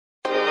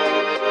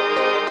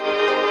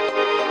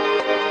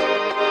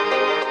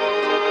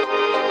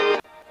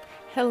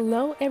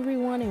Hello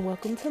everyone and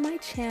welcome to my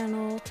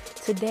channel.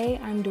 Today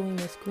I'm doing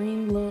this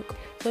green look.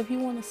 So if you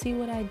want to see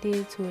what I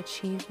did to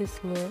achieve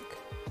this look,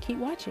 keep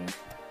watching.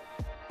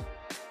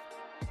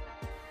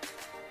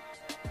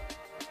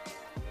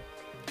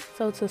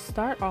 So to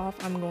start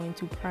off, I'm going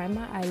to prime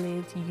my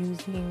eyelids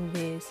using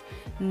this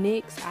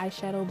NYX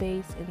eyeshadow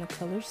base in the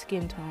color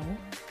Skin Tone.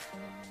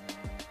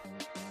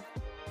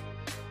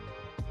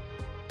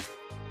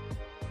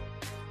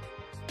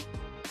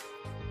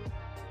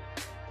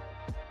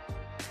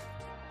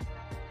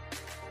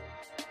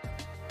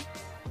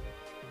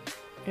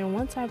 And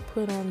once I've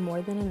put on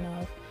more than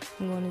enough,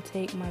 I'm going to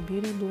take my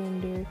beauty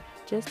blender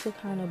just to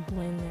kind of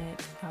blend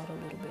that out a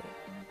little bit.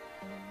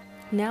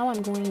 Now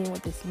I'm going in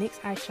with this NYX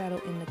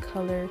eyeshadow in the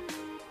color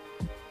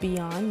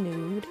Beyond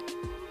Nude.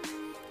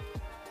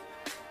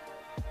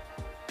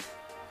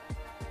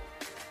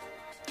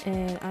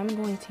 And I'm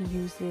going to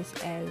use this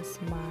as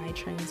my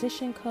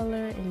transition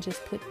color and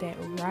just put that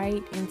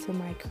right into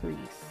my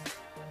crease.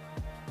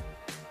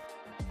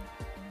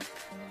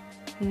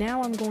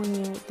 Now I'm going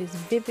in with this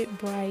Vivid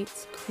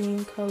Brights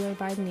cream color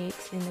by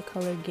NYX in the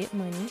color Get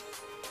Money.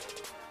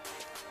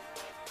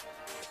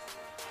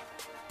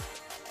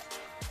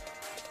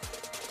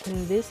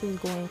 And this is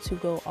going to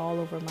go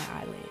all over my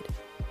eyelid.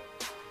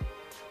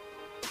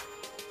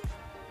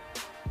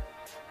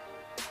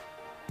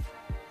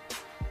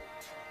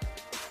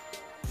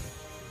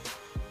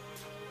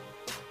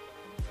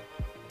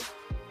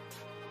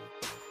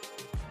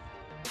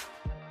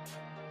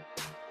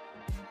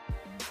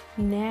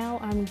 Now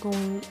I'm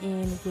going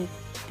in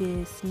with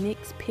this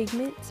NYX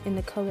Pigments in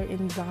the color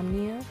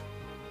Insomnia.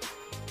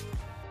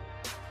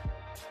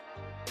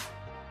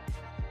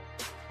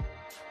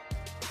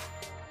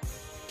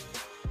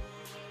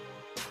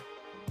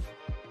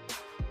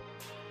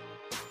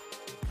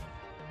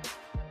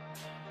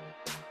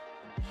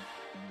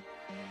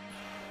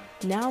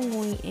 Now I'm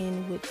going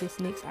in with this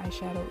NYX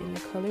eyeshadow in the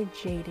color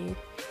Jaded,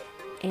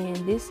 and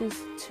this is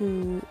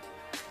to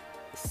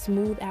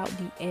smooth out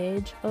the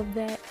edge of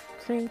that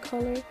cream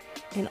color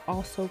and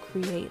also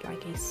create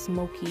like a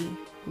smoky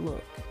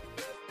look.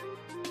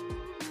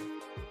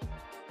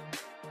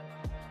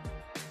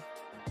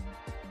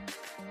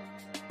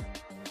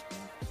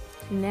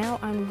 Now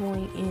I'm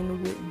going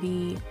in with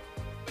the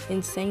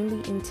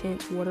Insanely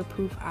Intense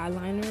Waterproof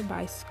Eyeliner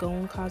by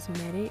Scone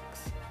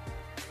Cosmetics.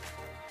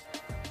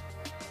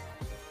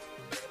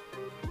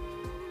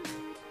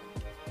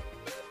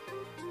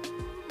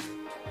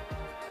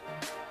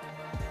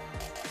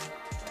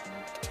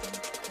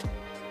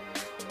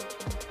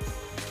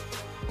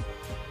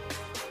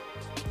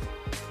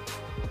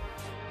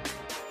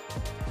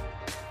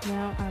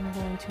 Now I'm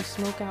going to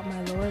smoke out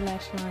my lower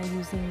lash line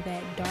using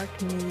that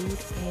dark nude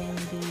and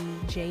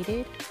the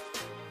Jaded.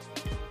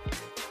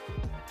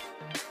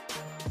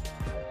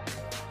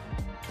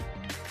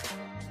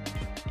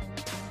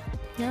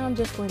 Now I'm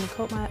just going to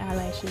coat my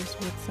eyelashes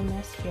with some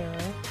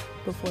mascara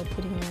before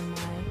putting on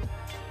my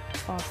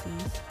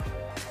falsies.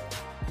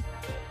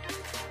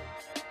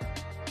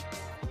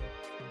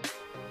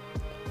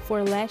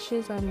 For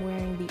lashes, I'm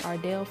wearing the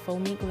Ardel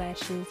Faux Mink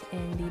lashes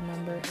in the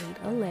number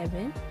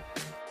 811.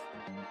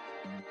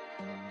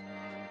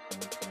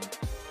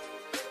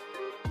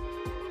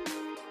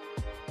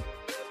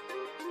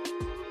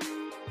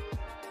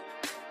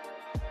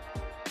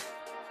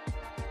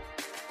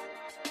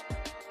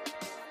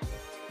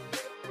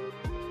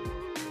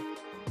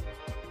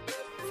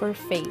 For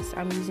face,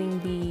 I'm using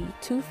the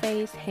Too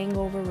Faced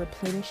Hangover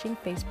Replenishing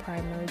Face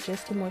Primer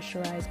just to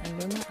moisturize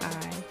under my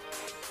eye.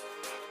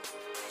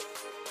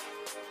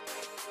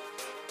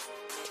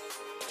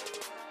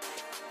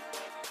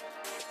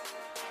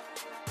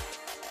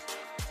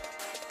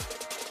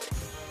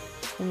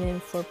 And then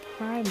for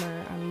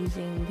primer, I'm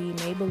using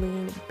the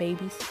Maybelline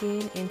Baby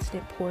Skin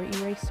Instant Pore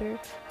Eraser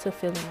to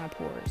fill in my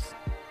pores.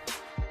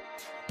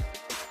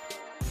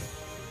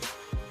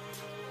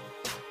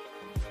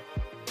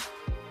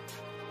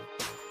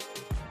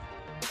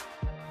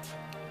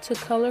 To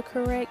color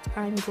correct,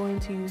 I'm going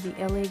to use the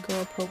LA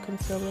Girl Pro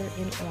Concealer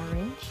in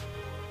orange.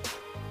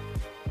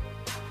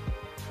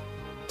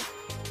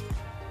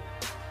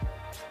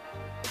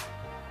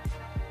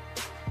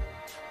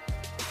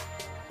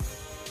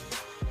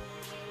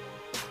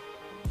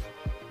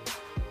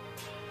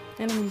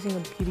 And I'm using a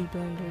beauty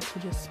blender to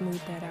just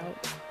smooth that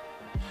out.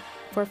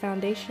 For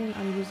foundation,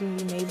 I'm using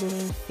the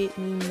Maybelline Fit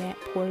Me Matte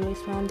Poreless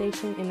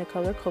Foundation in the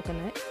color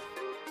Coconut.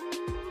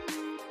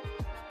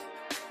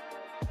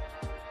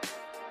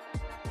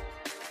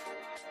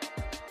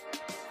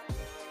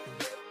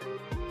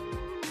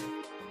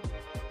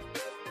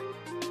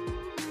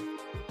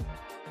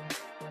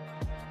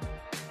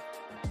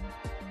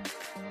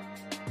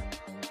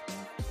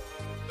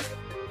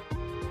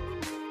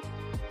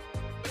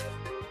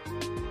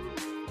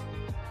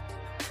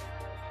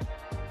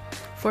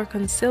 For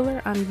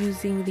concealer, I'm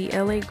using the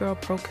LA Girl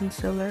Pro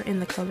Concealer in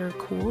the color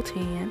Cool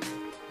Tan.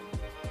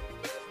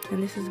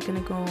 And this is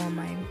going to go on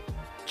my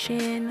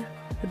chin,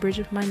 the bridge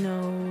of my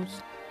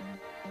nose,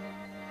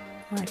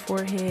 my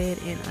forehead,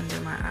 and under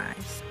my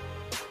eyes.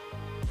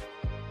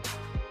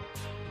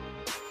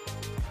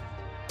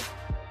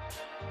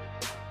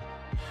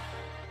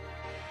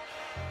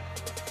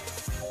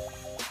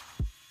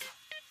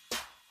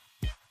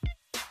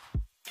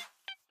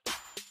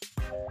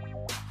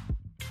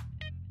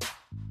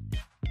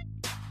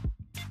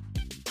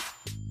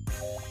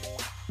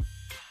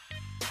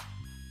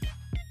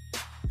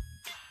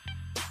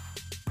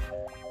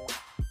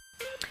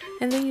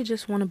 And then you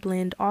just want to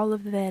blend all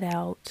of that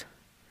out.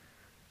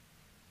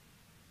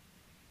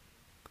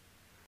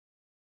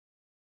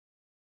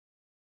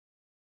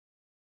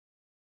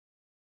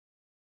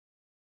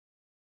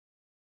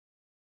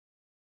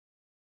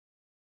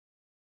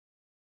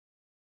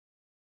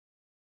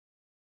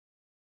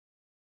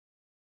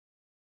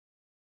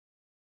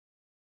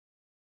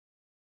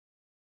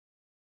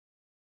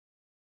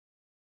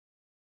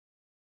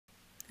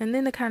 And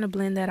then to kind of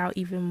blend that out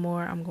even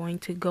more, I'm going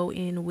to go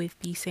in with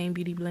the same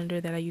beauty blender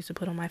that I used to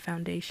put on my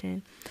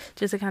foundation,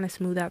 just to kind of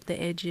smooth out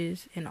the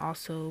edges and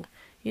also,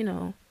 you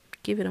know,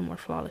 give it a more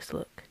flawless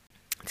look.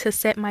 To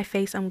set my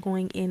face, I'm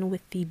going in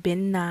with the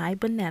Ben Nye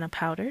banana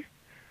powder,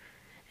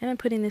 and I'm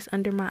putting this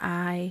under my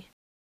eye.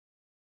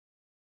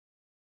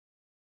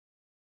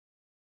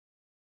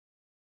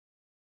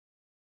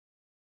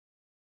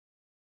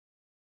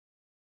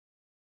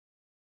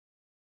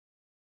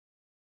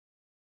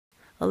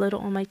 A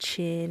little on my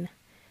chin,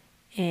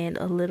 and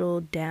a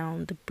little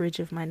down the bridge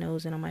of my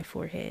nose and on my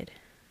forehead.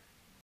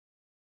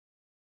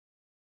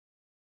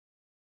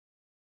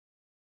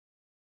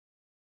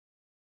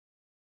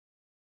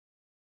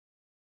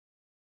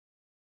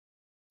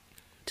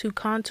 To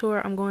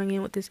contour, I'm going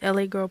in with this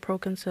LA Girl Pro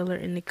Concealer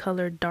in the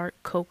color Dark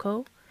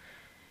Cocoa.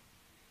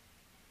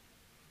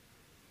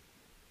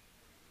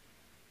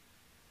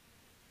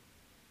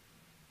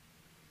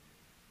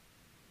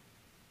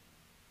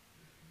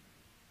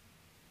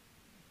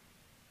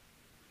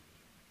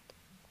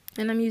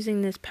 And I'm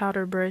using this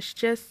powder brush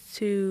just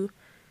to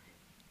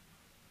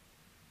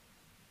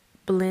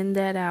blend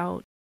that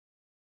out.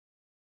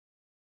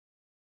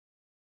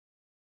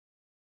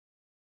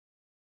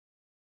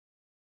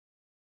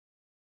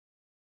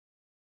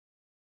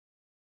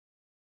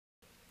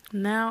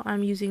 Now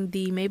I'm using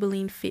the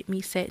Maybelline Fit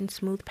Me Set and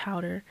Smooth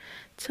powder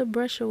to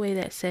brush away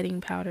that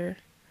setting powder.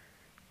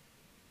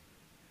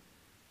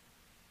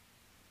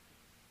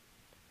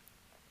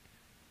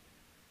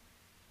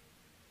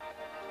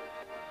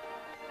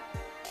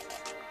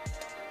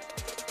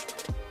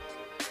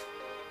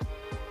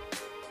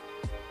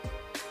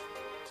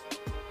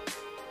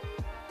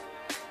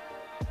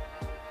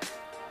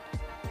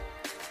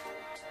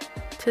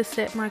 To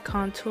set my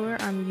contour,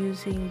 I'm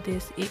using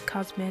this IT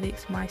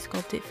Cosmetics My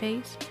Sculpted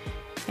Face,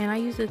 and I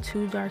use the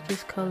two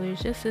darkest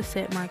colors just to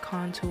set my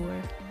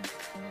contour.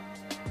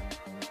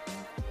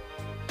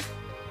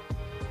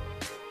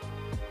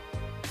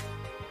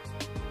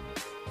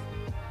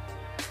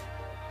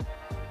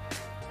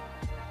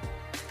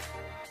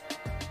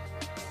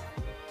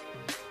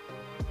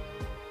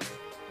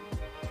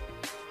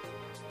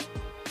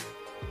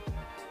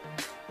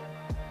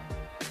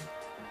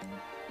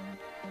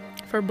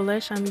 For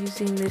blush, I'm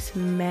using this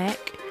MAC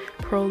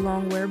Pro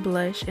Longwear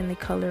blush in the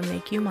color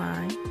Make You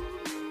Mine.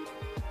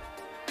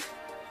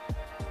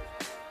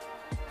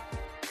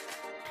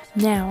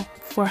 Now,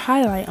 for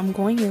highlight, I'm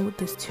going in with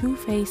this Too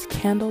Faced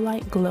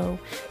Candlelight Glow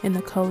in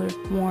the color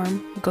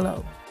Warm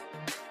Glow.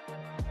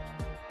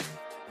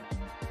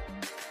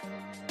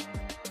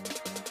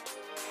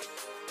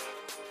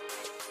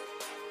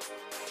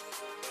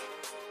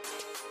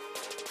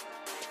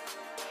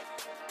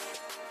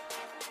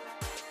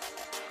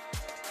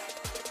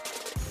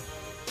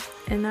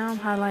 And now I'm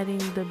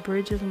highlighting the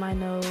bridge of my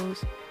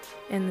nose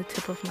and the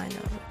tip of my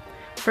nose.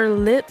 For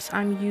lips,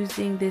 I'm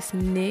using this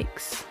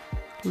NYX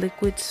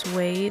Liquid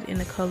Suede in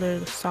the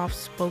color Soft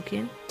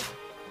Spoken.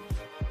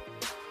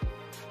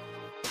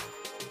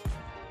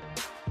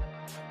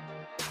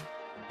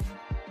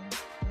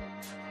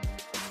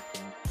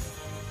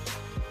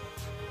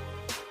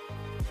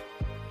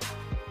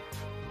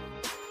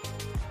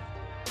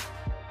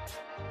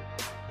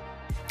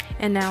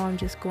 And now I'm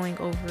just going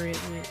over it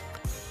with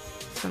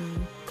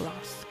some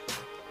gloss.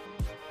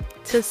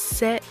 To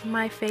set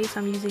my face,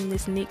 I'm using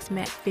this NYX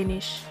Matte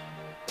Finish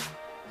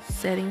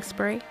setting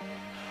spray.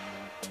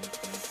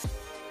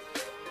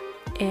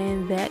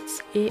 And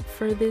that's it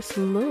for this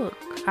look.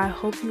 I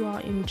hope you all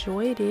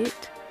enjoyed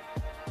it.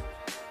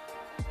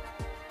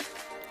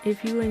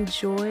 If you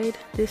enjoyed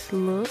this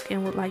look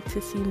and would like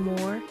to see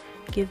more,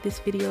 give this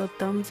video a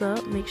thumbs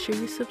up. Make sure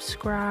you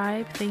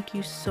subscribe. Thank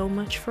you so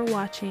much for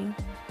watching.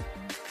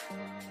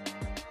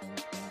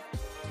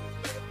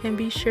 And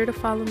be sure to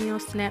follow me on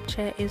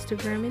Snapchat,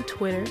 Instagram, and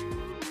Twitter.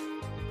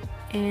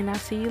 And I'll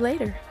see you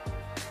later.